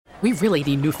We really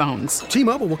need new phones.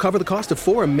 T-Mobile will cover the cost of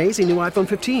 4 amazing new iPhone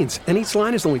 15s, and each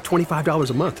line is only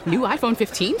 $25 a month. New iPhone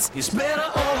 15s? It's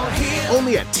better over here.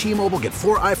 Only at T-Mobile, get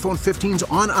 4 iPhone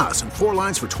 15s on us and 4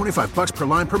 lines for $25 per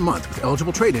line per month with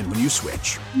eligible trade-in when you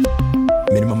switch.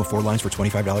 Minimum of 4 lines for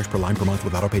 $25 per line per month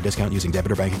with autopay discount using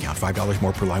debit or bank account. $5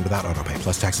 more per line without autopay,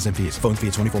 plus taxes and fees. Phone fee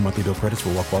at 24 monthly bill credits for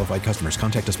well-qualified customers.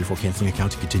 Contact us before canceling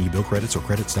account to continue bill credits or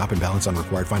credit stop and balance on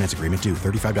required finance agreement due.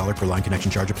 $35 per line connection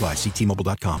charge applies. See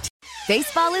T-Mobile.com.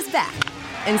 Baseball is back,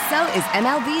 and so is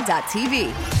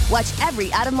MLB.tv. Watch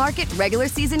every out-of-market regular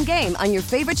season game on your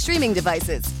favorite streaming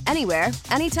devices. Anywhere,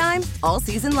 anytime, all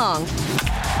season long.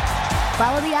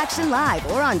 Follow the action live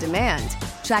or on demand.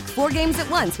 Track 4 games at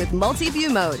once with multi-view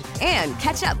mode and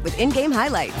catch up with in-game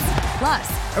highlights.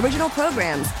 Plus, original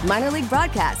programs, minor league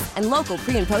broadcasts, and local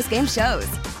pre- and post-game shows.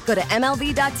 Go to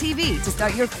MLB.tv to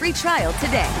start your free trial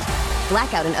today.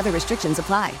 Blackout and other restrictions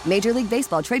apply. Major League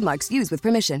Baseball trademarks used with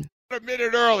permission. A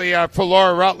minute early for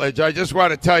Laura Rutledge. I just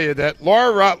want to tell you that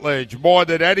Laura Rutledge, more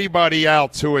than anybody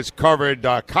else who has covered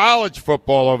college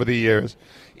football over the years,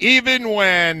 even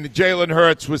when Jalen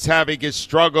Hurts was having his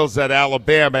struggles at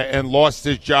Alabama and lost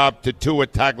his job to Tua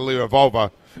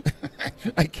Tagovailoa.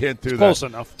 I can't do that. Close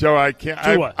enough. Joe, I can't.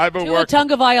 I've been working.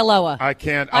 Tua Tagovailoa. I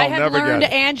can't. I I'll have never learned,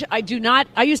 get it. Ange, I do not.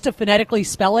 I used to phonetically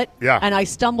spell it. Yeah. And I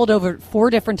stumbled over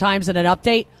 4 different times in an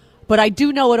update. But I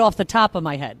do know it off the top of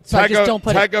my head. So I just don't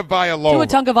put it. Tagovailoa. Tua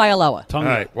Tagovailoa. Tunga.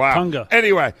 All right, wow. Tunga.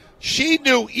 Anyway, she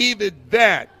knew even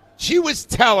then. She was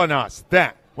telling us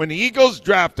that when the Eagles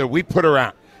drafted, we put her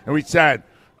out. And we said,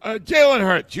 Jalen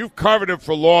Hurts, you've covered him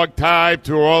for a long time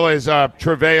through all his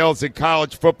travails in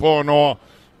college football and all.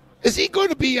 Is he going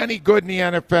to be any good in the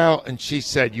NFL? And she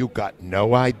said, you got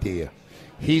no idea.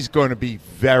 He's going to be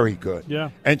very good. Yeah.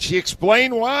 And she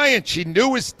explained why, and she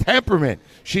knew his temperament.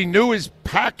 She knew his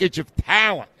package of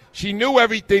talent. She knew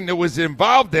everything that was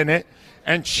involved in it,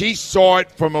 and she saw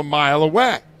it from a mile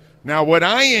away. Now, what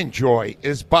I enjoy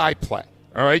is byplay.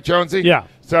 All right, Jonesy? Yeah.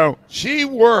 So she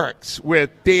works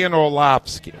with Dan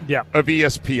Orlovsky of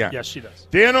ESPN. Yes, she does.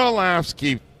 Dan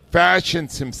Orlovsky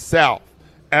fashions himself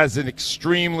as an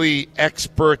extremely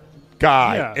expert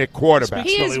guy at quarterback.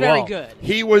 He is very good.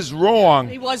 He was wrong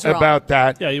about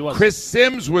that. Yeah, he was. Chris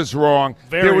Sims was wrong.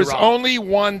 Very there was wrong. only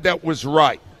one that was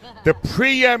right. The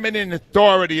preeminent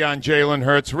authority on Jalen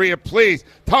Hurts. Rhea, please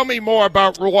tell me more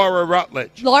about Laura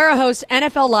Rutledge. Laura hosts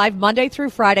NFL Live Monday through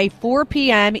Friday, 4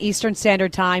 p.m. Eastern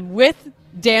Standard Time with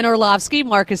Dan Orlovsky,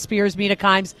 Marcus Spears, Mina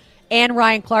Kimes, and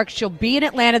Ryan Clark. She'll be in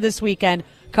Atlanta this weekend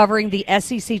covering the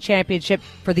SEC Championship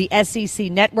for the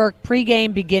SEC Network,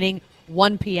 pregame beginning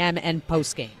 1 p.m. and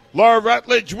postgame. Laura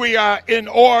Rutledge, we are in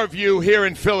awe of you here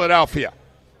in Philadelphia.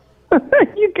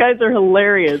 You guys are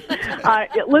hilarious.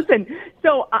 Listen,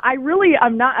 so I really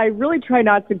try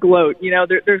not to gloat. You know,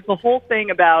 there's the whole thing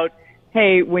about,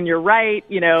 hey, when you're right,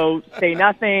 you know, say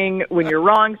nothing. When you're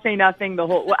wrong, say nothing.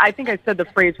 I think I said the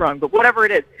phrase wrong, but whatever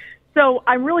it is. So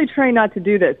I'm really trying not to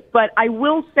do this. But I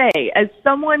will say, as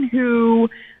someone who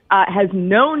has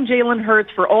known Jalen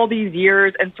Hurts for all these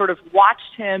years and sort of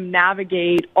watched him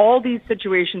navigate all these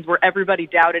situations where everybody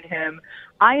doubted him,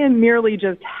 I am merely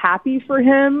just happy for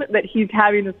him that he's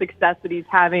having the success that he's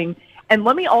having. And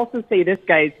let me also say this,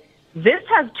 guys, this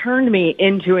has turned me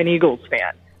into an Eagles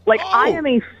fan. Like, I am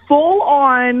a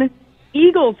full-on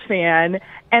Eagles fan,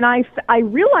 and I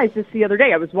realized this the other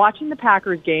day. I was watching the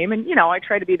Packers game, and, you know, I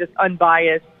try to be this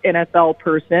unbiased NFL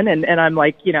person, and I'm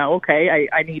like, you know, okay,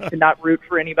 I need to not root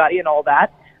for anybody and all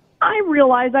that. I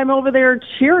realize I'm over there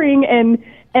cheering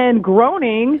and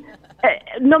groaning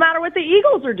no matter what the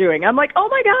Eagles are doing. I'm like, oh,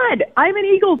 my God, I'm an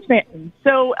Eagles fan.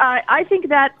 So I think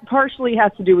that partially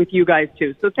has to do with you guys,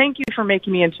 too. So thank you for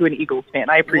making me into an Eagles fan.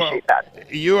 I appreciate that.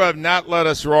 You have not led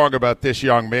us wrong about this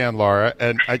young man, Laura.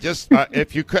 And I just,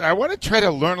 if you could, I want to try to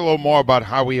learn a little more about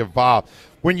how he evolved.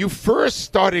 When you first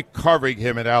started covering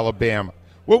him at Alabama,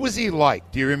 what was he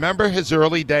like? Do you remember his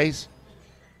early days?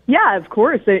 Yeah, of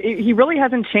course. He really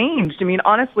hasn't changed. I mean,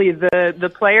 honestly,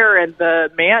 the player and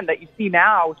the man that you see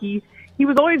now, he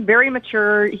was always very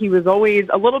mature. He was always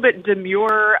a little bit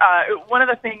demure. One of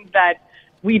the things that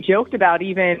we joked about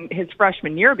even his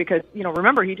freshman year, because, you know,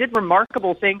 remember, he did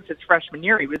remarkable things his freshman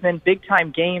year. He was in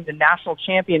big-time games and national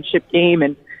championship game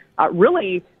and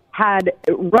really had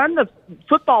run the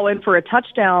football in for a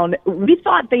touchdown. We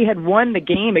thought they had won the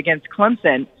game against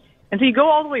Clemson. And so you go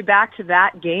all the way back to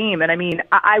that game. And, I mean,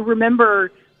 I remember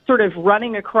sort of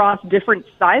running across different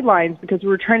sidelines because we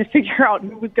were trying to figure out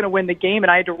who was going to win the game,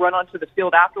 and I had to run onto the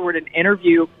field afterward and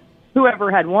interview whoever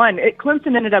had won.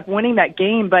 Clemson ended up winning that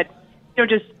game, but, you know,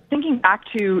 just thinking back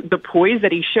to the poise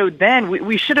that he showed then,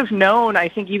 we should have known, I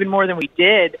think, even more than we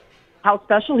did, how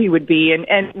special he would be.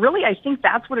 And really, I think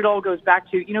that's what it all goes back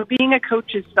to, being a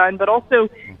coach's son, but also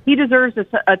he deserves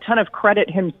a ton of credit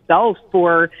himself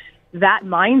for that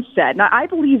mindset. Now, I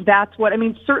believe that's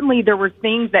certainly there were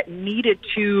things that needed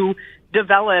to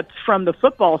develop from the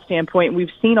football standpoint.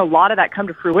 We've seen a lot of that come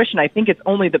to fruition. I think it's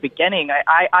only the beginning.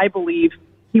 I believe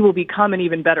he will become an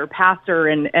even better passer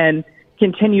and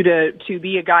continue to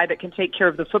be a guy that can take care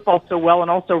of the football so well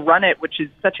and also run it, which is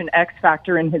such an X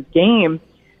factor in his game.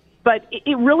 But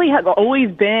it really has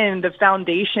always been the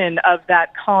foundation of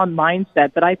that calm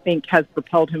mindset that I think has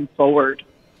propelled him forward.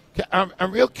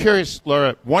 I'm real curious,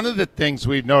 Laura. One of the things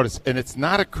we've noticed, and it's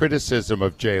not a criticism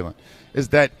of Jalen, is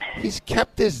that he's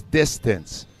kept his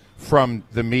distance from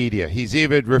the media. He's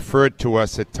even referred to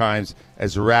us at times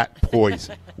as rat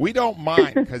poison. We don't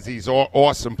mind because he's an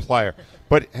awesome player.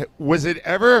 But were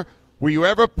you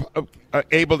ever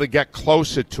able to get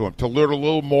closer to him, to learn a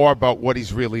little more about what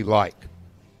he's really like?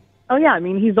 Oh, yeah.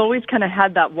 He's always kind of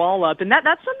had that wall up. And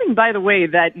that's something, by the way,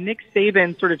 that Nick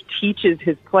Saban sort of teaches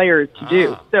his players to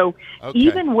do. So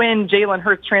even when Jalen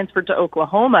Hurts transferred to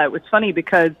Oklahoma, it was funny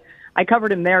because I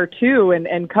covered him there, too,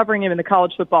 and covering him in the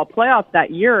college football playoffs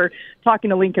that year, talking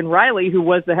to Lincoln Riley, who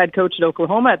was the head coach at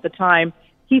Oklahoma at the time.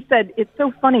 He said, it's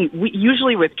so funny. We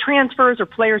usually with transfers or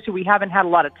players who we haven't had a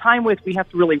lot of time with, we have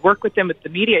to really work with them with the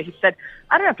media. He said,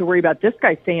 I don't have to worry about this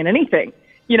guy saying anything.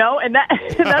 And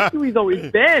that's who he's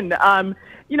always been.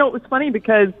 It was funny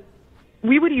because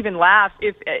we would even laugh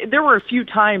if there were a few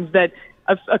times that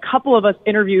a couple of us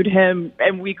interviewed him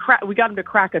and we got him to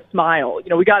crack a smile.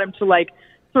 We got him to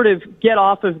sort of get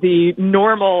off of the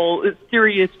normal,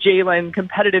 serious Jalen,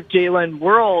 competitive Jalen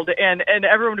world, and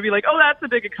everyone would be like, oh, that's a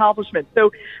big accomplishment.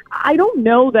 So I don't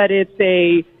know that it's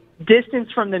a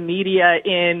distance from the media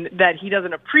in that he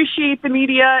doesn't appreciate the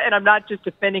media, and I'm not just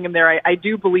defending him there. I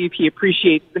do believe he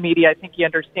appreciates the media. I think he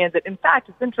understands it. In fact,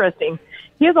 it's interesting.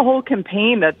 He has a whole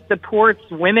campaign that supports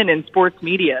women in sports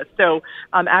media. So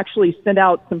actually sent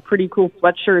out some pretty cool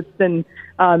sweatshirts and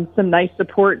some nice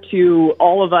support to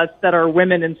all of us that are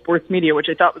women in sports media, which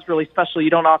I thought was really special.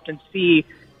 You don't often see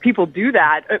people do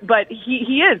that, but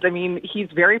he is.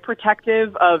 He's very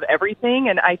protective of everything,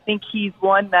 and I think he's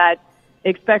one that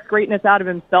expects greatness out of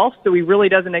himself, so he really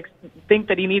doesn't think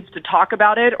that he needs to talk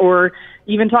about it or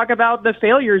even talk about the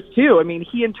failures, too.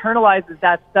 He internalizes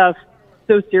that stuff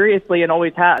so seriously and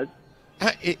always has.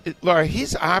 Laura,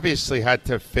 he's obviously had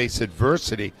to face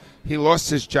adversity. He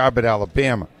lost his job at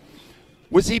Alabama.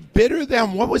 Was he bitter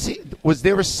then? What was he? Was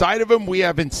there a side of him we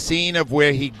haven't seen of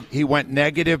where he went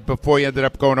negative before he ended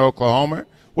up going to Oklahoma?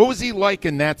 What was he like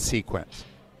in that sequence?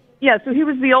 Yeah, so he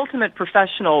was the ultimate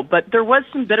professional, but there was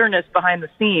some bitterness behind the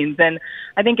scenes, and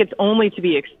I think it's only to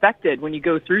be expected when you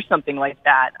go through something like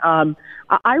that.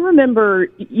 I remember,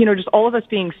 just all of us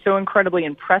being so incredibly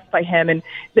impressed by him, and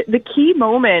the key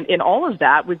moment in all of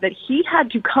that was that he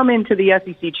had to come into the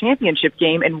SEC championship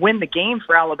game and win the game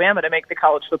for Alabama to make the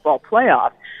college football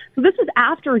playoff. So this is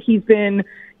after he's been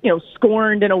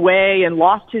scorned in a way and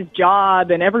lost his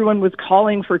job, and everyone was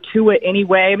calling for Tua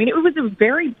anyway. It was a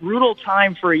very brutal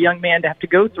time for a young man to have to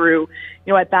go through,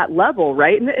 at that level,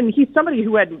 right? And he's somebody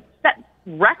who had set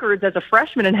records as a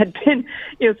freshman and had been,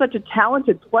 such a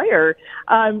talented player.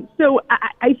 So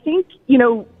I think,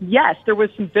 yes, there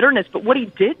was some bitterness, but what he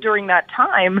did during that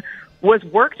time was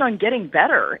worked on getting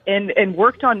better and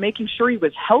worked on making sure he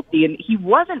was healthy, and he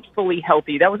wasn't fully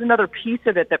healthy. That was another piece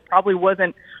of it that probably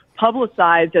wasn't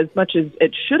publicized as much as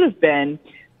it should have been.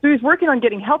 So he was working on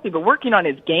getting healthy, but working on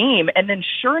his game. And then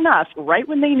sure enough, right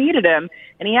when they needed him,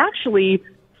 and he actually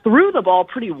threw the ball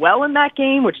pretty well in that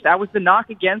game, which that was the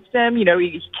knock against him. He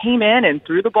came in and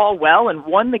threw the ball well and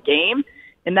won the game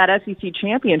in that SEC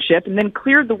championship, and then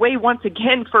cleared the way once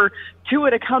again for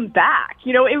Tua to come back.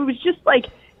 It was just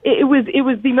it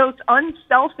was the most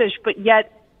unselfish, but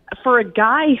yet for a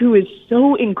guy who is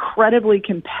so incredibly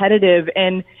competitive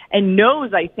and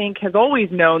knows, I think, has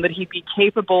always known that he'd be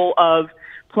capable of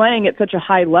playing at such a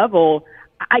high level,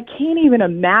 I can't even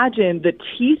imagine the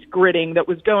teeth gritting that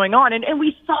was going on. And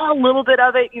we saw a little bit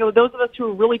of it. Those of us who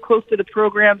were really close to the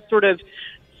program sort of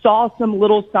saw some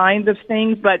little signs of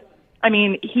things, but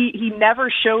he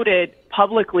never showed it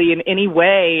publicly in any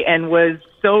way and was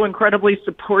so incredibly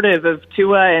supportive of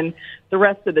Tua and the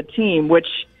rest of the team, which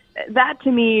that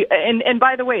to me, and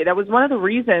by the way, that was one of the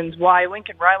reasons why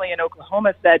Lincoln Riley in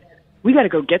Oklahoma said, we got to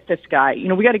go get this guy.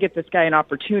 We got to get this guy an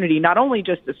opportunity, not only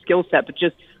just the skill set, but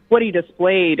just what he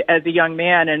displayed as a young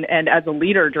man and as a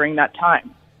leader during that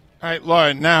time. All right,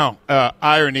 Laura, now,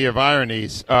 irony of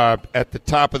ironies, at the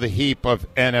top of the heap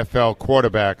of NFL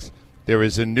quarterbacks, there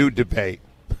is a new debate.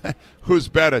 Who's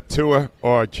better, Tua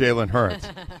or Jalen Hurts?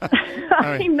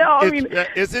 I know. I mean,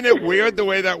 isn't it weird the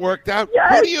way that worked out?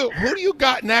 Yes. Who do you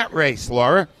got in that race,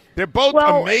 Laura? They're both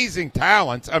amazing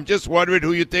talents. I'm just wondering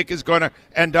who you think is going to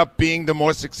end up being the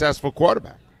more successful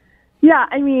quarterback. Yeah,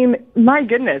 I mean, my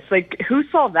goodness, like, who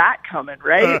saw that coming,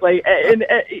 right?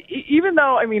 Even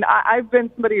though, I mean, I've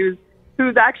been somebody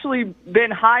who's actually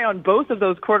been high on both of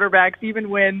those quarterbacks,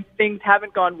 even when things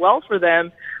haven't gone well for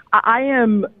them, I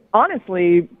am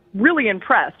honestly really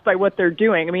impressed by what they're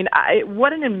doing. I mean,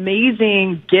 what an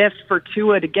amazing gift for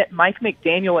Tua to get Mike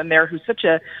McDaniel in there, who's such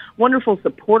a wonderful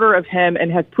supporter of him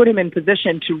and has put him in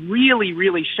position to really,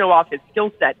 really show off his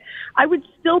skill set. I would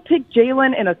still pick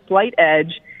Jalen in a slight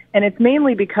edge. And it's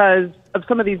mainly because of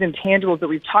some of these intangibles that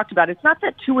we've talked about. It's not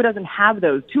that Tua doesn't have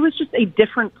those. Tua is just a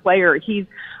different player. He's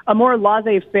a more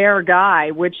laissez-faire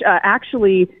guy, which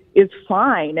actually is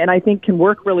fine and I think can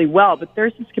work really well. But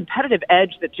there's this competitive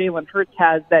edge that Jalen Hurts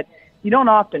has that you don't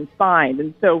often find.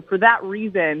 And so for that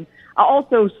reason,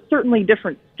 also certainly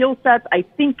different skill sets. I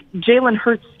think Jalen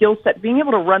Hurts' skill set, being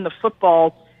able to run the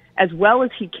football as well as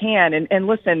he can. And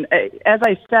listen, as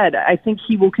I said, I think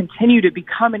he will continue to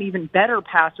become an even better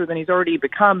passer than he's already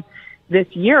become this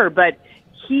year. But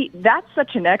that's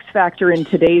such an X factor in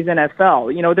today's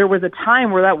NFL. You know, there was a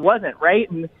time where that wasn't,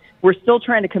 right? And we're still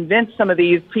trying to convince some of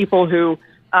these people who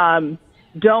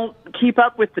don't keep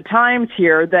up with the times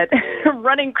here that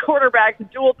running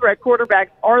quarterbacks, dual threat quarterbacks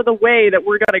are the way that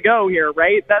we're going to go here,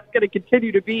 right? That's going to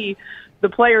continue to be the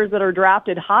players that are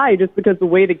drafted high just because the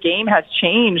way the game has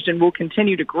changed and will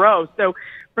continue to grow. So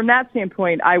from that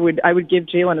standpoint, I would give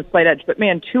Jalen a slight edge. But,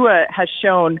 man, Tua has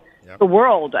shown the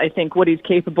world, I think, what he's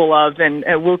capable of and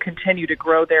will continue to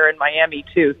grow there in Miami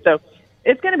too. So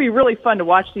it's going to be really fun to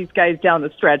watch these guys down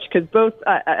the stretch because both,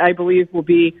 I believe, will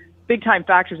be big-time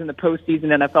factors in the postseason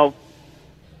NFL.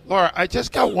 Laura, I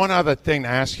just got one other thing to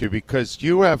ask you because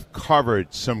you have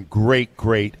covered some great,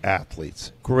 great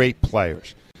athletes, great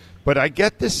players. But I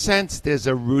get the sense there's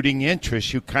a rooting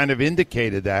interest. You kind of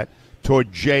indicated that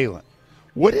toward Jalen.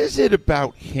 What is it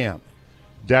about him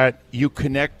that you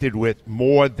connected with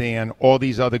more than all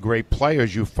these other great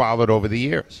players you followed over the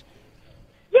years?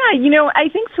 Yeah, you know, I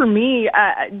think for me,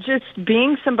 just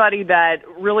being somebody that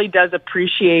really does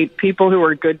appreciate people who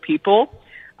are good people,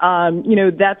 you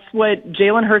know, that's what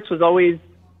Jalen Hurts was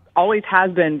always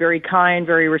has been, very kind,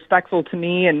 very respectful to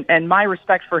me, and my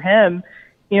respect for him,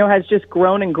 you know, has just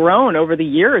grown and grown over the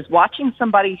years. Watching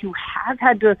somebody who has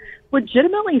had to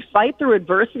legitimately fight through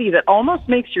adversity that almost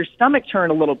makes your stomach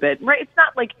turn a little bit, right? It's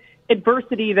not like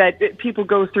adversity that people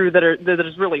go through that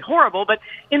is really horrible, but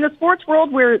in the sports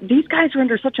world where these guys are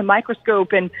under such a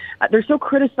microscope and they're so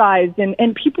criticized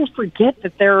and people forget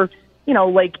that they're, you know,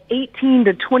 like 18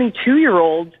 to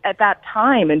 22-year-olds at that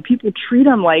time, and people treat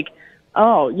them like,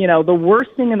 oh, you know, the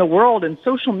worst thing in the world, and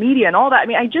social media and all that. I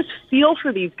mean, I just feel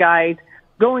for these guys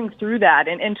going through that,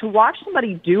 and to watch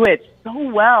somebody do it so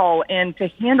well and to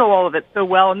handle all of it so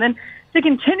well, and then to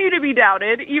continue to be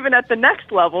doubted even at the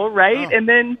next level, right? Oh. And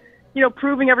then, you know,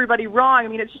 proving everybody wrong. I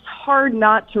mean, it's just hard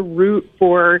not to root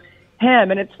for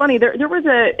him. And it's funny, there was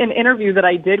an interview that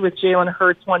I did with Jalen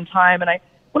Hurts one time, and I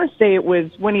want to say it was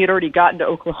when he had already gotten to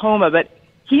Oklahoma, but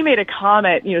he made a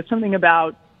comment, you know, something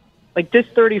about, like, this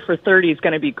 30 for 30 is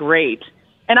going to be great.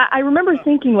 And I remember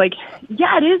thinking, like,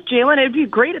 yeah, it is, Jalen. It'd be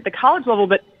great at the college level,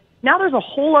 but now there's a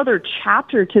whole other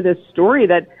chapter to this story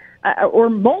that, or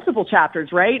multiple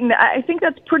chapters, right? And I think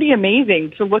that's pretty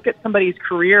amazing to look at somebody's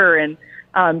career and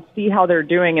see how they're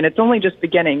doing, and it's only just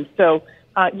beginning. So,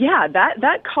 yeah,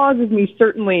 that causes me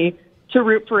certainly to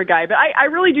root for a guy. But I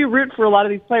really do root for a lot of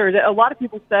these players. A lot of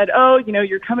people said, oh, you know,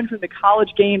 you're coming from the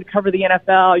college game to cover the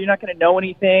NFL. You're not going to know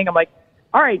anything. I'm like,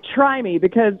 all right, try me,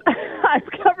 because I've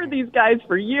covered these guys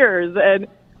for years, and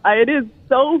it is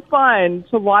so fun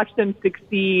to watch them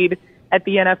succeed at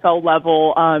the NFL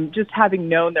level, just having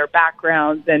known their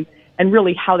backgrounds and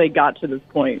really how they got to this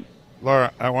point.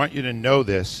 Laura, I want you to know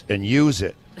this and use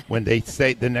it when they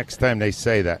say, the next time they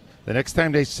say that. The next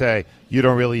time they say, you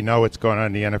don't really know what's going on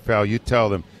in the NFL, you tell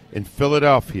them, in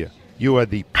Philadelphia, you are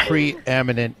the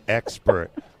preeminent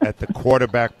expert at the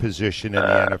quarterback position in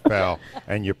the NFL,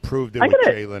 and you proved it with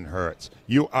Jalen Hurts.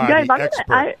 You are the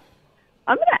expert.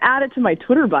 I'm going to add it to my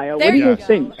Twitter bio. What do you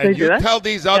think? And you tell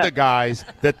these other guys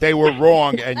that they were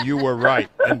wrong and you were right.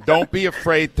 And don't be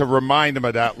afraid to remind them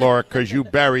of that, Laura, because you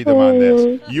buried them on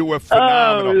this. You were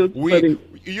phenomenal.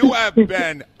 You have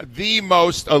been the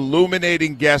most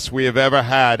illuminating guest we have ever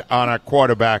had on our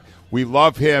quarterback. We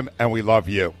love him, and we love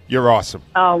you. You're awesome.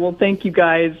 Oh, well, thank you,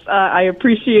 guys. I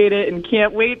appreciate it and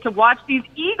can't wait to watch these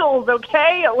Eagles,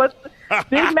 okay?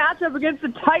 Big matchup against the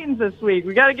Titans this week.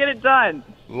 We got to get it done.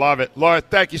 Love it. Laura,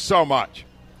 thank you so much.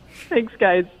 Thanks,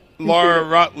 guys. Laura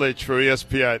Rutledge for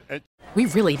ESPN. We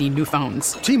really need new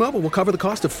phones. T-Mobile will cover the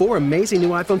cost of 4 amazing new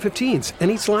iPhone 15s, and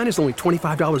each line is only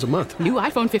 $25 a month. New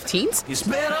iPhone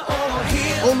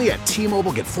 15s? Only at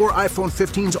T-Mobile, get 4 iPhone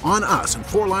 15s on us and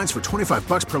 4 lines for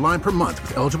 $25 per line per month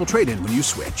with eligible trade-in when you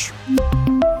switch.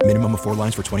 Minimum of 4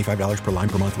 lines for $25 per line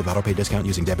per month with autopay discount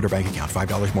using debit or bank account.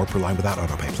 $5 more per line without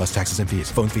autopay, plus taxes and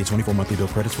fees. Phone fee at 24 monthly bill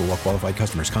credits for well-qualified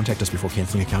customers. Contact us before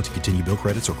canceling account to continue bill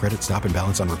credits or credit stop and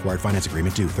balance on required finance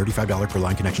agreement due. $35 per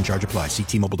line connection charge applies. See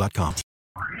T-Mobile.com.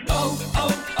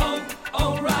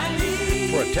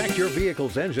 O'Reilly. Protect your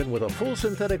vehicle's engine with a full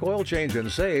synthetic oil change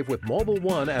and save with Mobil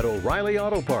 1 at O'Reilly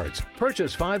Auto Parts.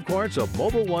 Purchase 5 quarts of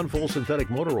Mobil 1 full synthetic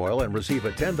motor oil and receive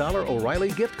a $10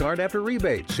 O'Reilly gift card after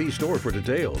rebate. See store for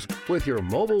details. With your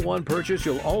Mobil 1 purchase,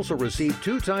 you'll also receive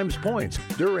 2 times points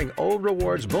during Old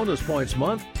Rewards Bonus Points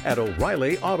Month at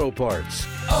O'Reilly Auto Parts.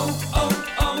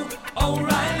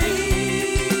 O'Reilly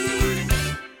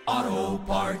Auto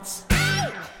Parts.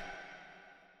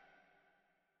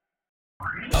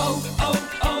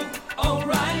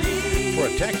 O'Reilly.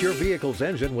 Protect your vehicle's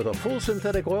engine with a full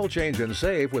synthetic oil change and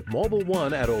save with Mobil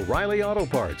 1 at O'Reilly Auto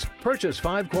Parts. Purchase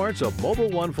 5 quarts of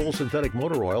Mobil 1 full synthetic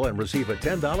motor oil and receive a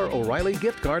 $10 O'Reilly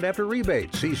gift card after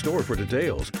rebate. See store for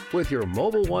details. With your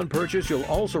Mobil 1 purchase, you'll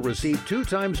also receive 2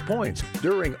 times points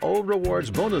during Old Rewards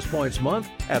Bonus Points Month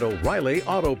at O'Reilly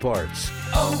Auto Parts.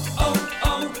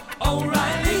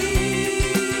 O'Reilly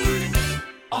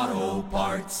Auto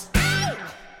Parts.